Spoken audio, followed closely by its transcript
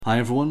Hi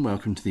everyone,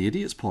 welcome to the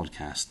Idiots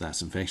Podcast.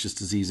 That's infectious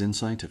disease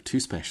insight of two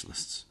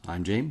specialists.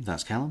 I'm James,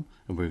 that's Callum,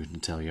 and we're going to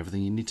tell you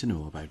everything you need to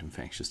know about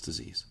infectious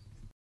disease.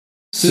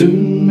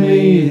 Soon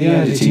may the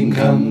ID team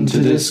come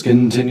to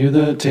discontinue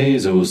the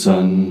Tazo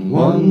Sun.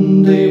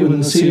 One day when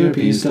the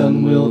CRP's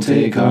done, we'll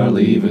take our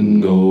leave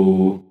and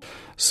go.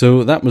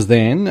 So that was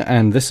then,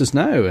 and this is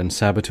now, and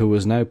Sabato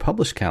is now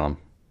published, Callum.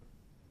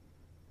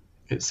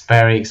 It's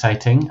very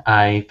exciting.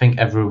 I think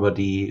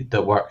everybody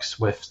that works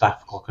with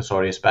Staphylococcus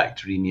aureus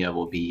bacteremia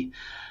will be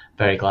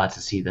very glad to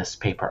see this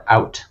paper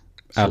out.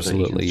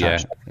 Absolutely, yeah.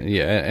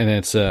 And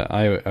it's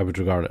I would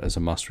regard it as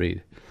a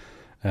must-read,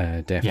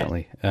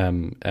 definitely.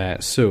 Yeah.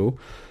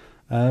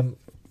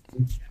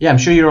 Yeah, I'm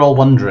sure you're all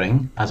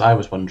wondering, as I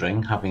was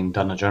wondering, having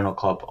done a journal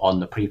club on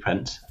the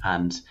preprint,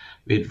 and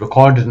we'd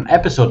recorded an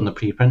episode on the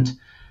preprint,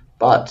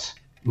 but,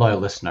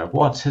 loyal listener,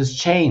 what has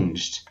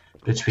changed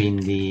between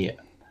the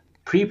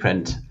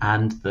preprint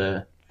and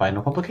the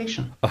final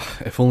publication?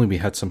 If only we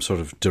had some sort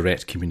of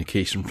direct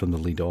communication from the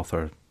lead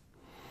author.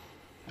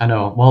 I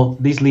know. Well,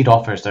 these lead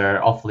authors,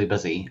 they're awfully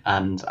busy,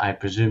 and I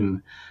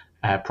presume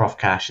Prof.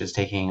 Cash is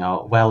taking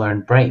a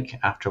well-earned break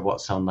after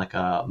what sounded like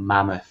a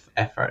mammoth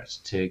effort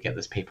to get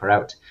this paper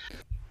out.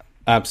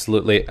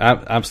 Absolutely,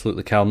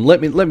 absolutely, Callum.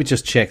 Let me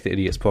just check the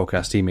Idiots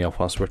Podcast email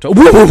whilst we're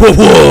talking.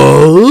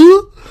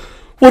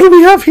 What do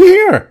we have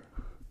here?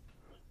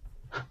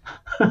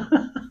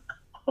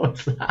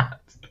 What's that?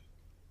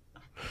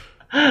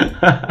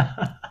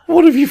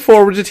 What have you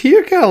forwarded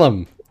here,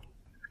 Callum?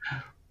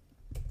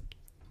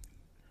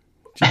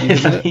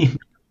 It's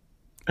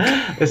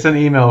an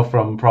email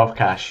from Prof.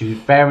 Cash, who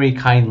very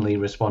kindly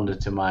responded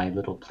to my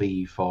little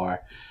plea for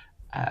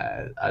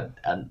a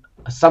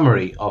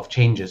summary of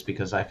changes,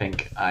 because I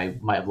think I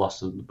might have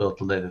lost the will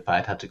to live if I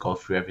had had to go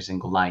through every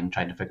single line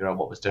trying to figure out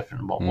what was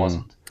different and what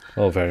wasn't.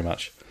 Oh, very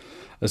much.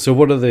 So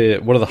what are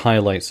the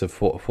highlights of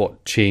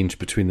what changed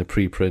between the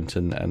preprint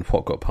and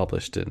what got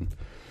published in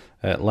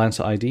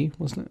Lancet ID,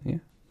 wasn't it? Yeah.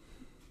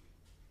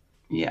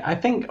 Yeah, I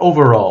think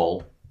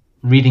overall,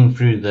 reading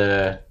through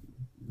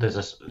there's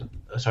a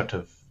sort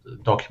of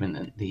document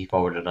that he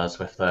forwarded us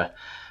with the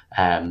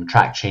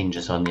track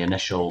changes on the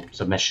initial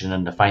submission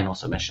and the final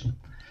submission.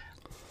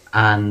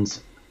 And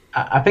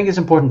I think it's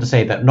important to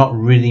say that not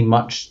really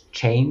much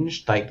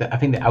changed. I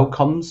think the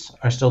outcomes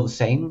are still the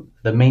same.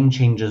 The main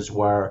changes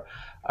were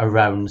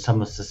around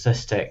some of the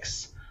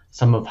statistics,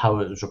 some of how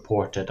it was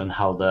reported, and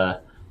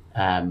how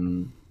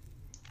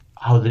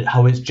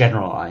it's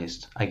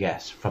generalized, I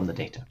guess, from the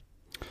data.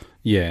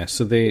 Yeah,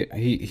 so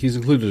he's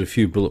included a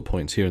few bullet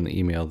points here in the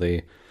email.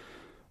 They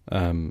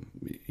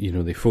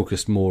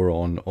focused more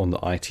on the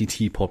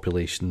ITT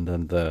population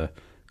than the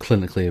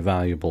clinically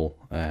evaluable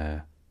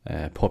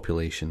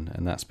population,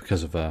 and that's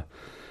because of a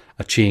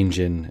change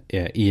in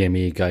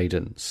EMA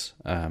guidance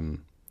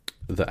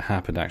that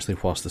happened actually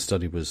whilst the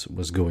study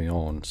was going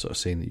on, sort of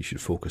saying that you should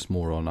focus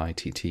more on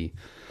ITT,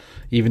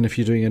 even if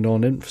you're doing a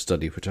non-inf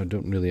study, which I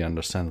don't really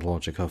understand the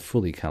logic of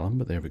fully, Callum,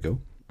 but there we go.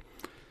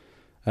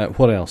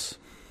 What else?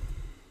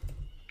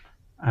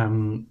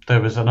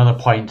 There was another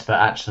point that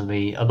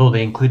actually, although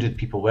they included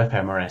people with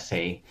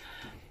MRSA,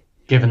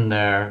 given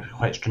their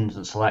quite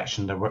stringent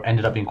selection,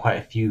 ended up being quite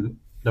a few.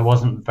 There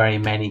wasn't very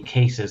many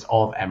cases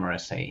of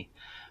MRSA,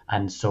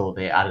 and so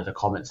they added a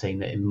comment saying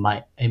that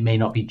it may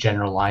not be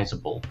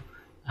generalizable.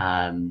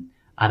 And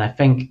I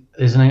think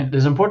there's an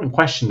important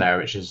question there,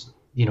 which is,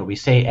 we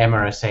say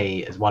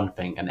MRSA is one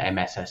thing and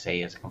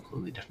MSSA is a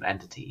completely different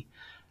entity,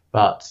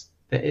 but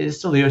it is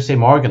still the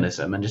same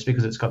organism, and just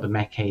because it's got the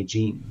MEK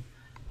gene,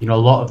 a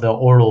lot of the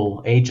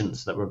oral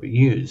agents that were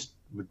used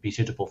would be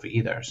suitable for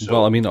either. So,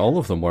 well, I mean, all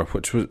of them were,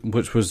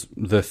 which was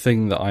the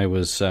thing that I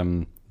was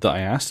that I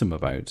asked him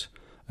about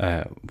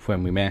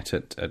when we met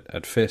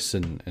at FIS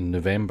in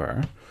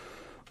November,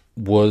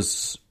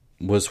 was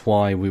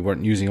why we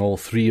weren't using all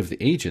three of the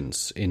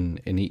agents in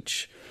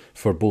each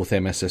for both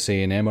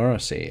MSSA and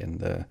MRSA, and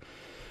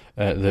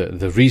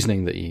the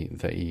reasoning that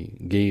he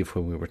gave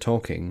when we were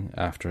talking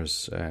after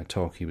his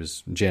talk, he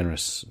was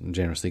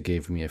generously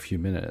gave me a few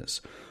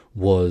minutes,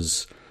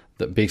 was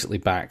that basically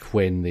back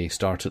when they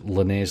started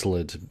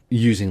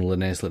using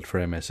linezolid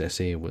for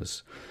MSSA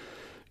was,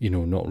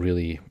 not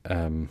really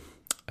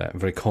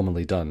very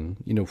commonly done.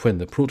 When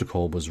the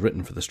protocol was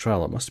written for this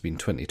trial, it must have been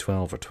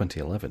 2012 or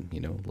 2011.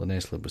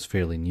 Linezolid was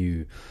fairly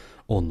new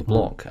on the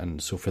block,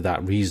 and so for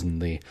that reason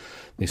they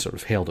sort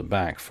of held it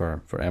back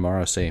for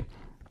MRSA.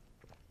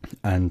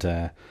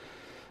 And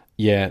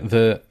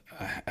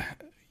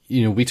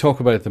we talk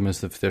about them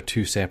as if they're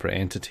two separate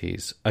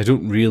entities. I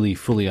don't really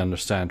fully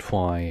understand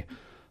why,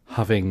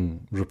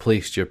 having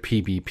replaced your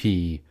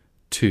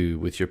PBP2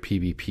 with your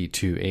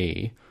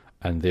PBP2A,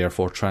 and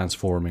therefore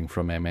transforming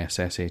from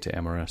MSSA to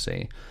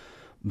MRSA,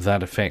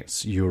 that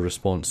affects your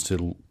response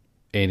to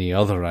any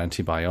other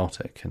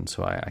antibiotic. And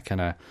so I kind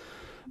of,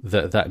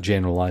 that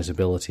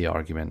generalizability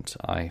argument,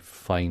 I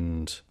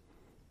find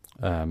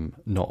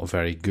not a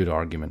very good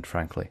argument,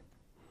 frankly.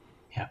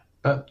 Yeah,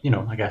 but,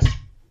 I guess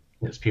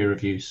it's peer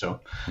review, so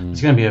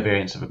it's going to be a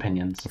variance of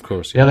opinions. Of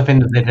course. The other thing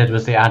that they did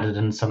was they added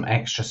in some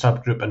extra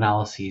subgroup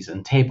analyses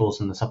and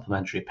tables in the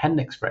supplementary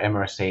appendix for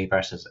MRSA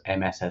versus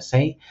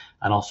MSSA,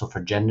 and also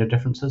for gender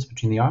differences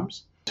between the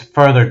arms. To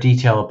further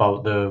detail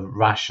about the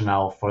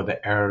rationale for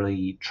the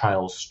early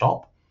trial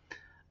stop.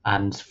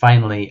 And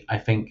finally, I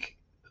think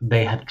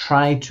they had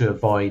tried to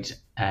avoid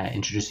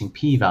introducing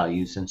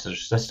p-values into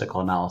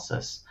statistical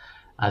analysis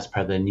as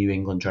per the New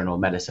England Journal of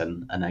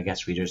Medicine. And I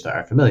guess readers that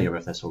are familiar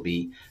with this will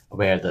be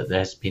aware that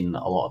there's been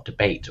a lot of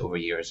debate over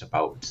years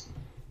about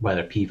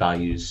whether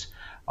p-values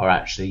are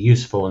actually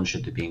useful and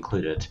should they be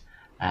included.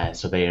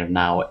 So they are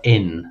now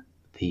in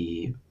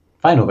the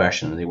final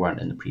version, and they weren't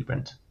in the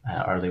preprint,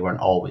 or they weren't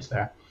always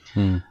there.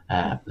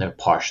 They're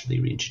partially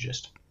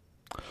reintroduced.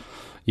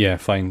 Yeah,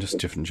 fine, just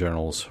different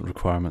journals'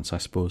 requirements, I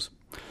suppose.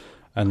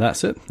 And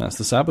that's it. That's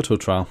the Sabato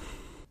trial.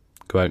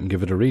 Go out and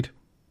give it a read.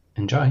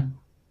 Enjoy.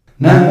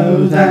 Now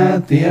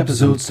that the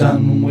episode's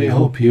done, we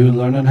hope you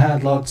learned and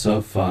had lots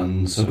of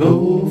fun. So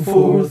go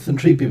forth and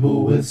treat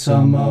people with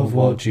some of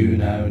what you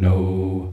now know.